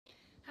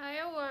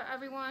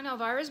everyone,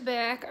 Elvira's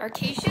back. Our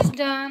quiche is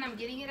done. I'm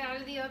getting it out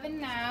of the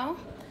oven now.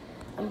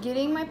 I'm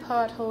getting my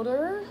pot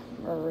holder.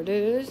 Where it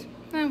is.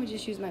 I'm going to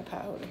just use my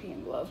pot holder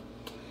hand glove.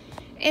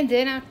 And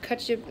then I'll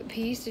cut you a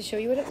piece to show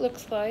you what it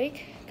looks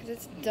like. Because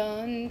it's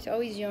done. It's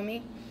always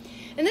yummy.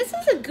 And this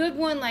is a good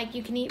one like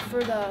you can eat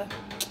for the,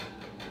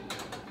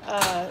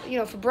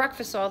 for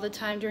breakfast all the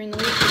time during the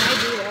week. And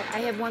I do that. I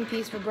have one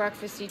piece for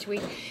breakfast each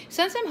week.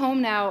 Since I'm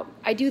home now,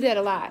 I do that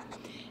a lot.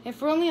 And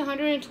for only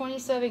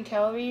 127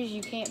 calories,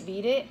 you can't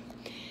beat it.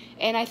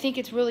 And I think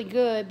it's really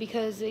good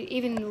because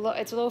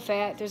it's low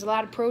fat. There's a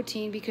lot of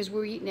protein because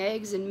we're eating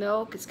eggs and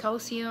milk. It's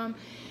calcium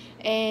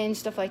and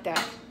stuff like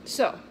that.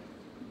 So,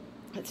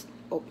 let's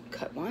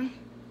cut one.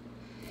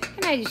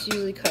 And I just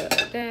usually cut it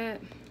like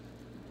that.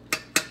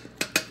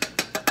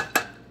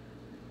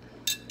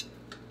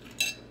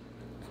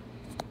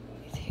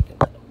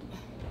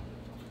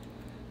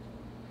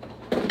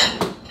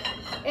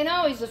 And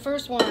always, the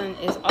first one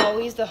is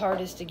always the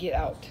hardest to get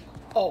out.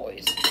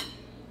 Always.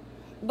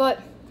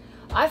 But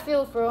I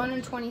feel for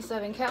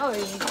 127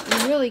 calories,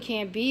 you really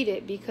can't beat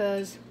it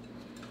because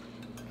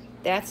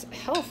that's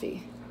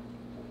healthy.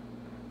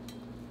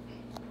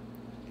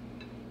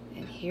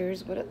 And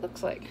here's what it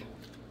looks like.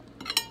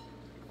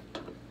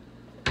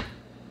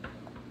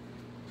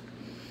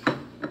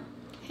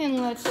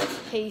 And let's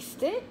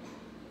taste it.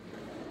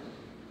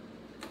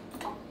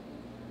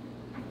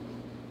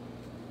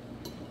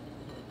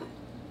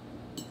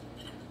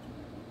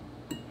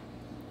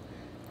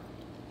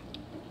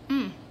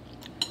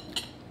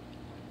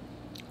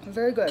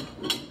 Very good.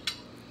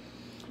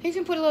 You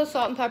can put a little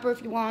salt and pepper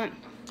if you want.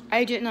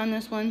 I didn't on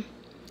this one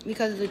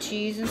because of the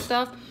cheese and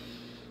stuff.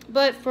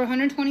 But for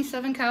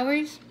 127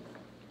 calories,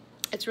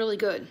 it's really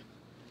good.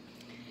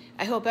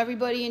 I hope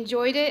everybody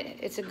enjoyed it.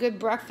 It's a good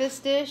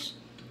breakfast dish.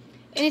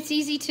 And it's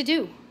easy to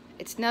do.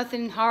 It's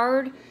nothing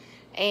hard.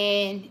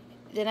 And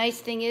the nice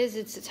thing is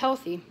it's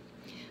healthy.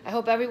 I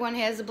hope everyone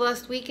has a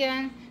blessed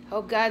weekend.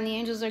 Hope God and the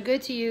angels are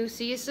good to you.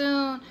 See you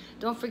soon.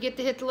 Don't forget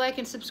to hit the like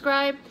and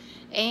subscribe.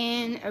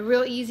 And a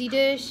real easy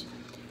dish.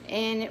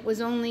 And it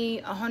was only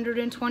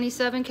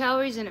 127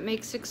 calories and it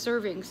makes 6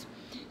 servings.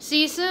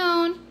 See you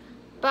soon.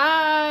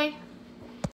 Bye.